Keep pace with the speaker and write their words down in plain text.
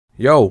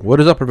Yo, what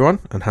is up everyone,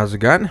 and how's it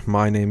going?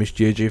 My name is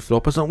JJ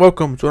Floppers and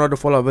welcome to another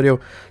Fallout video.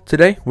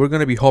 Today we're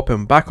going to be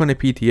hopping back on the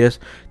PTS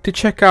to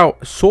check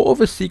out sort of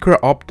a secret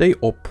update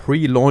or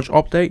pre-launch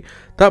update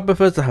that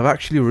Bethesda have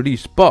actually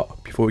released.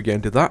 But before we get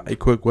into that, a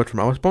quick word from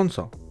our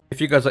sponsor.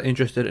 If you guys are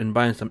interested in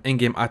buying some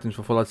in-game items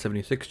for Fallout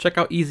 76, check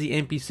out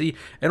EZNPC,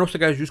 and also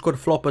guys, use code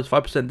FLOPPERS,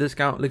 5%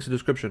 discount, links in the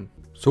description.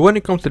 So when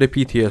it comes to the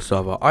PTS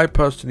server, I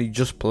personally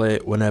just play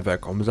it whenever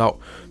it comes out,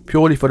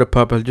 purely for the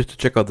purpose just to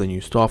check out the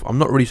new stuff. I'm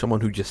not really someone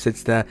who just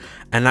sits there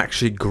and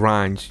actually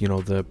grinds, you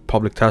know, the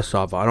public test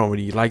server. I don't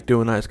really like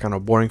doing that, it's kind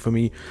of boring for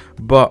me.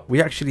 But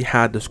we actually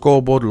had the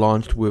scoreboard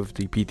launched with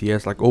the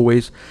PTS like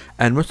always,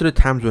 and most of the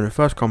times when it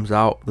first comes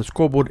out, the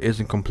scoreboard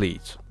isn't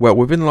complete. Well,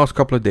 within the last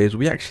couple of days,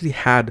 we actually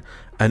had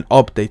an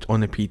update on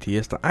the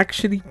PTS that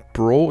actually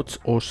brought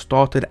or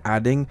started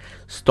adding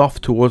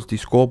stuff towards the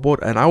scoreboard,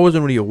 and I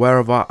wasn't really aware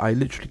of that. I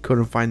literally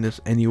couldn't find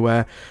this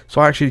anywhere, so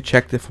I actually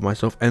checked it for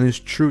myself, and it's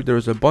true, there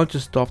is a bunch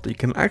of stuff that you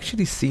can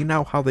actually see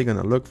now how they're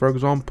gonna look. For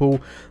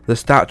example, the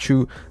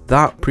statue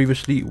that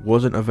previously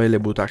wasn't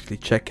available to actually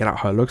check it out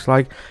how it looks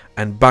like,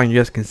 and bang, you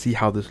guys can see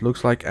how this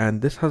looks like, and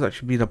this has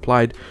actually been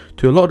applied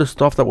to a lot of the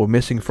stuff that were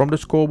missing from the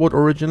scoreboard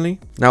originally.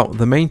 Now,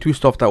 the main two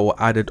stuff that were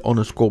added on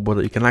the scoreboard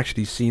that you can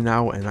actually see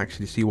now and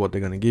actually see what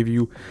they're going to give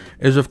you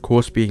is of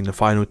course being the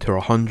final tier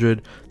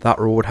 100. That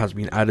reward has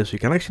been added, so you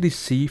can actually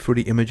see through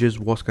the images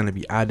what's going to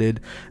be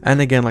added.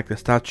 And again, like the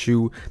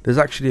statue, there's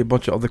actually a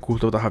bunch of other cool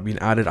stuff that have been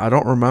added. I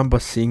don't remember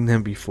seeing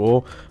them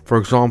before. For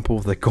example,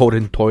 the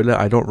golden toilet,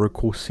 I don't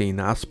recall seeing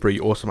that. That's pretty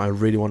awesome. I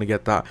really want to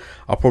get that.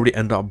 I'll probably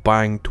end up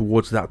buying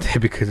towards that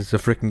because it's a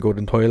freaking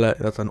golden toilet.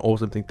 That's an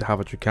awesome thing to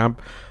have at your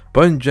camp.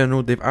 But in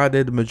general, they've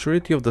added the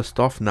majority of the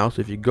stuff now, so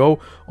if you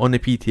go on the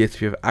PTS,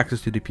 if you have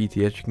access to the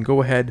PTS, you can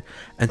go ahead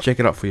and check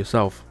it out for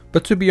yourself.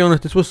 But to be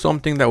honest, this was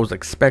something that was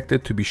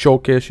expected to be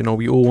showcased. You know,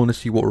 we all want to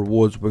see what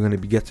rewards we're going to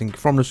be getting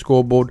from the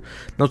scoreboard.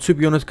 Now, to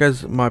be honest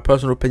guys, my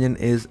personal opinion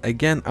is,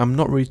 again, I'm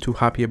not really too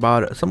happy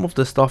about it. Some of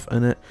the stuff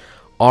in it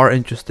are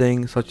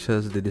interesting, such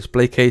as the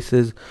display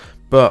cases,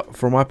 but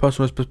from my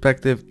personal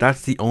perspective,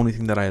 that's the only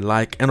thing that I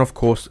like. And of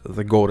course,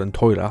 the golden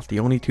toilet. That's the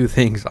only two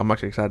things I'm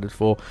actually excited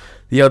for.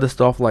 The other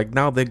stuff, like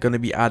now they're going to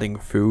be adding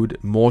food,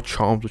 more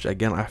charms, which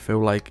again, I feel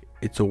like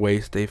it's a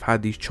waste. They've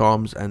had these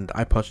charms and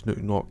I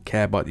personally do not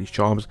care about these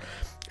charms.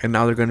 And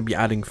now they're going to be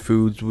adding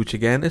foods, which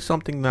again is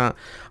something that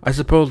I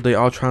suppose they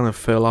are trying to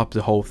fill up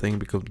the whole thing,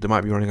 because they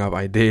might be running out of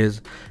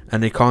ideas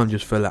and they can't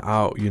just fill it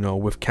out, you know,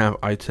 with camp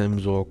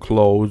items or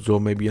clothes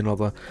or maybe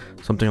another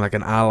something like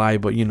an ally.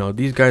 But you know,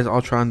 these guys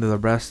are trying their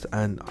best,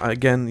 and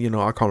again, you know,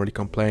 I can't really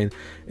complain.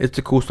 It's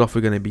the cool stuff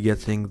we're going to be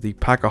getting. The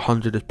pack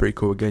 100 is pretty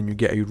cool. Again, you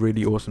get a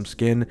really awesome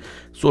skin,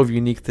 sort of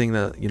unique thing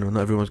that, you know,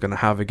 not everyone's going to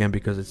have, again,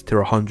 because it's tier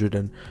 100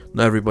 and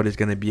not everybody's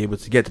going to be able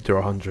to get to tier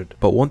 100.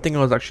 But one thing I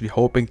was actually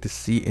hoping to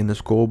see in the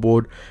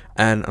scoreboard,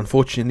 and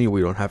unfortunately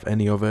we don't have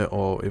any of it,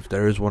 or if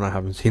there is one, I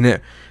haven't seen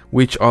it,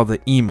 which are the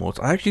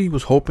emotes. I actually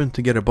was hoping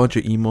to get a bunch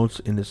of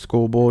emotes in the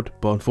scoreboard,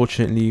 but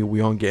unfortunately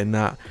we aren't getting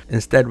that.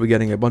 Instead, we're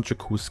getting a bunch of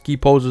cool ski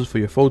poses for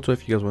your photo.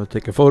 If you guys want to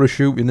take a photo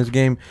shoot in this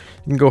game,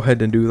 you can go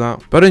ahead and do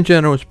that. But in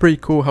general, it's pretty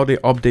cool how they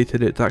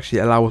updated it to actually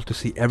allow us to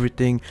see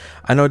everything.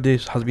 I know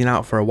this has been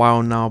out for a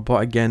while now,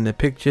 but again, the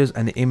pictures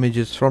and the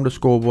images from the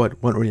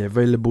scoreboard weren't really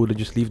available. They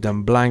just leave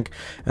them blank,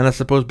 and I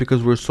suppose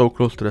because we're so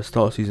close to the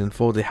start of season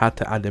 4, they had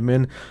to add them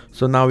in.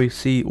 So now we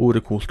see all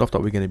the cool stuff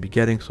that we're going to be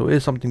getting, so it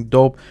is something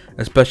dope,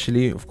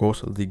 especially of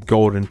course the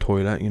golden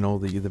toilet, you know,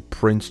 the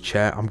prince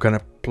chair. I'm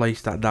gonna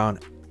place that down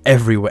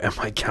everywhere in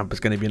my camp. It's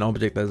going to be an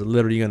object that's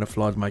literally going to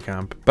flood my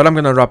camp. But I'm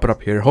going to wrap it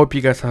up here. Hope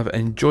you guys have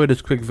enjoyed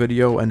this quick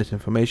video and this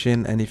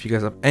information, and if you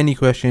guys have any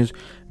questions,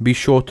 be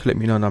sure to let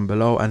me know down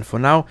below. And for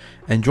now,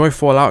 enjoy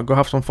Fallout, go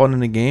have some fun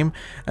in the game,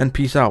 and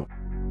peace out.